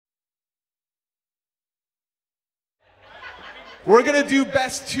we're gonna do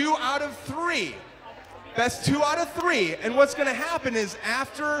best 2 out of 3. Best 2 out of 3. And what's gonna happen is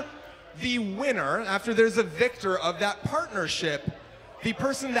after the winner, after there's a victor of that partnership, the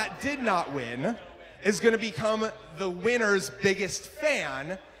person that did not win is gonna become the winner's biggest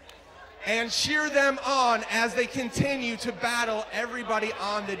fan and cheer them on as they continue to battle everybody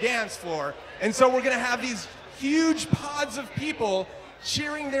on the dance floor. And so we're gonna have these huge pods of people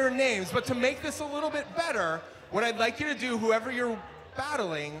cheering their names. But to make this a little bit better, what I'd like you to do, whoever you're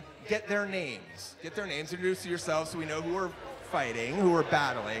battling, get their names. Get their names, introduce yourselves so we know who we're fighting, who we're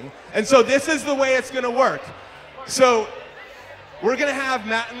battling. And so this is the way it's gonna work. So we're gonna have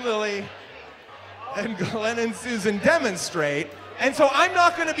Matt and Lily and Glenn and Susan demonstrate. And so I'm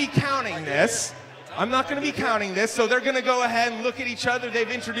not gonna be counting this. I'm not gonna be counting this, so they're gonna go ahead and look at each other. They've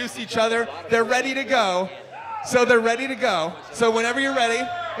introduced each other. They're ready to go. So they're ready to go. So whenever you're ready,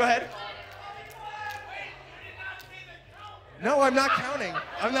 go ahead. No, I'm not counting.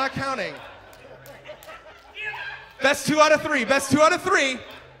 I'm not counting. Best 2 out of 3. Best 2 out of 3.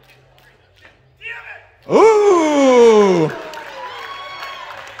 Ooh.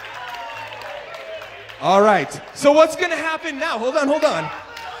 All right. So what's going to happen now? Hold on, hold on.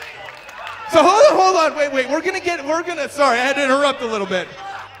 So hold on. Wait. Sorry, I had to interrupt a little bit.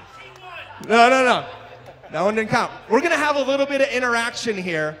 No. That one didn't count. We're going to have a little bit of interaction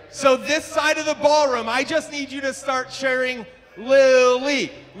here. So this side of the ballroom, I just need you to start cheering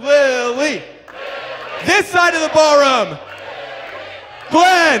Lily, Lily. This side of the ballroom,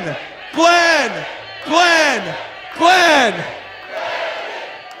 Glenn, Glenn, Glenn, Glenn,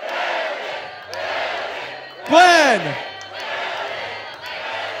 Glenn.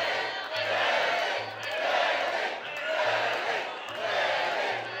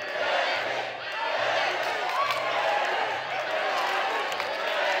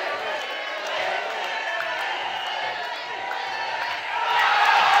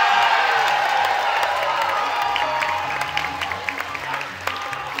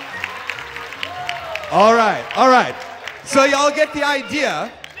 All right. So y'all get the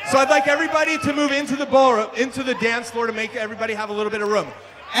idea. So I'd like everybody to move into the ballroom, into the dance floor to make everybody have a little bit of room.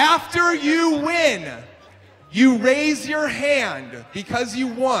 After you win, you raise your hand because you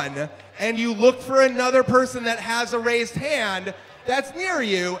won, and you look for another person that has a raised hand that's near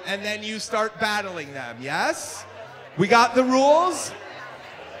you, and then you start battling them, yes? We got the rules.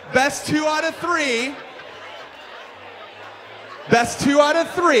 Best 2 out of 3. Best 2 out of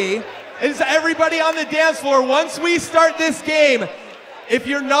 3. Is everybody on the dance floor. Once we start this game, if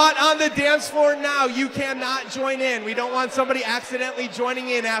you're not on the dance floor now, you cannot join in. We don't want somebody accidentally joining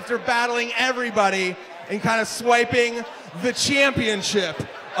in after battling everybody and kind of swiping the championship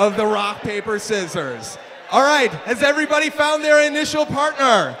of the rock, paper, scissors. All right, has everybody found their initial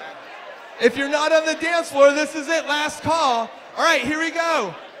partner? If you're not on the dance floor, this is it, last call. All right, here we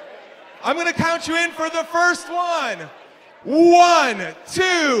go. I'm gonna count you in for the first one. 1,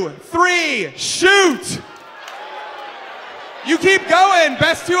 2, 3, shoot! You keep going,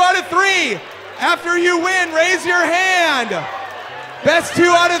 best 2 out of 3. After you win, raise your hand. Best 2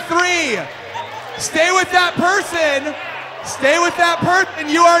 out of 3. Stay with that person. Stay with that person.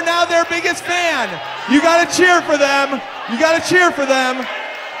 You are now their biggest fan. You gotta cheer for them. You gotta cheer for them.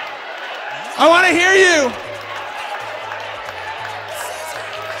 I wanna hear you.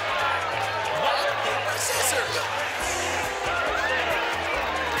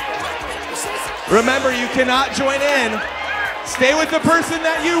 Remember, you cannot join in. Stay with the person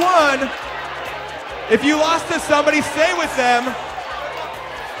that you won. If you lost to somebody, stay with them.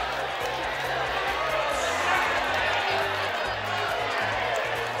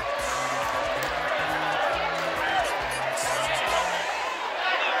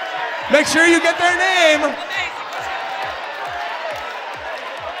 Make sure you get their name.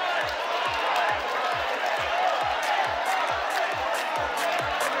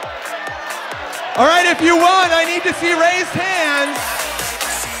 All right, if you won, I need to see raised hands.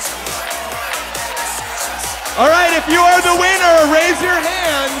 All right, if you are the winner, raise your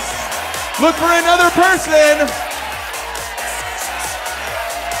hands. Look for another person.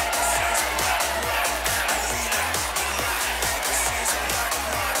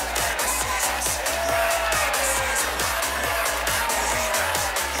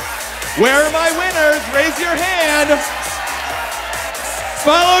 Where are my winners? Raise your hand.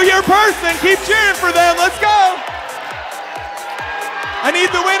 Follow your person. Keep cheering for them. Let's go. I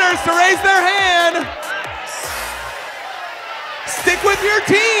need the winners to raise their hand. Stick with your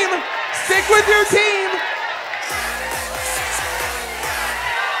team. Stick with your team.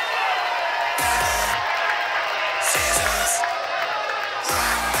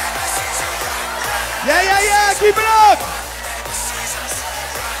 Yeah. Keep it up.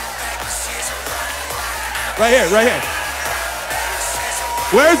 Right here, right here.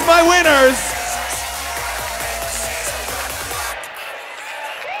 Where's my winners?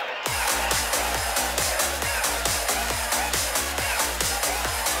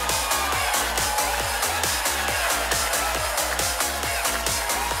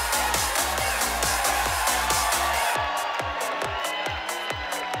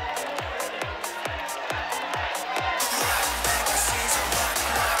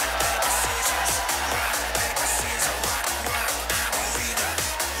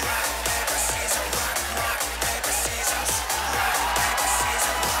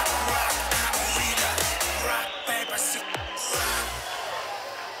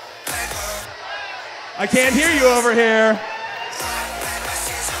 I can't hear you over here.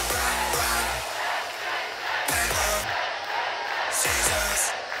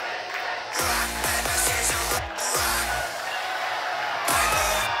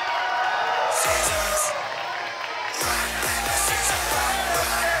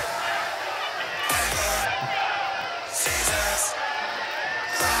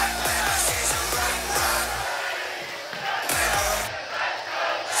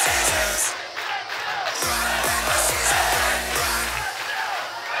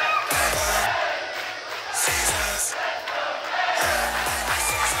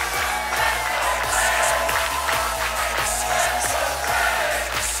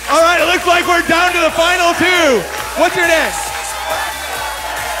 All right, it looks like we're down to the final two. What's your name?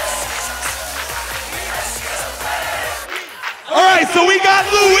 All right, so we got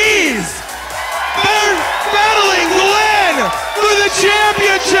Louise. They're battling Glenn for the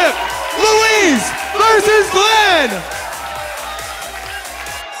championship. Louise versus Glenn.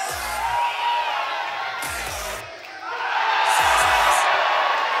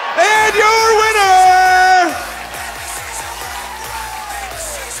 And your winner,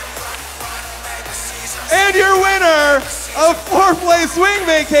 and your winner of Floorplay Swing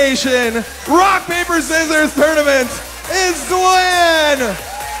Vacation Rock, Paper, Scissors Tournament is Glenn.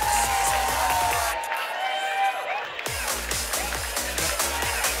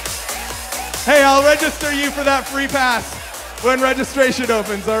 Hey, I'll register you for that free pass when registration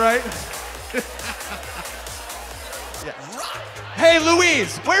opens, all right? Yeah. Hey,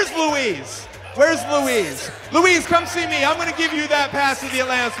 Louise, where's Louise? Where's Louise? Louise, come see me. I'm gonna give you that pass to the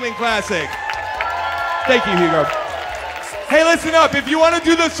Atlanta Swing Classic. Thank you, Hugo. Hey, listen up. If you want to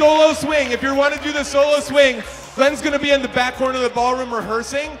do the solo swing, Glenn's going to be in the back corner of the ballroom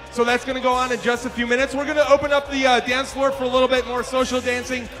rehearsing, so that's going to go on in just a few minutes. We're going to open up the dance floor for a little bit more social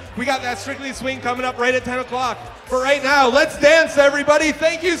dancing. We got that Strictly Swing coming up right at 10 o'clock. But right now, let's dance, everybody.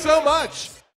 Thank you so much.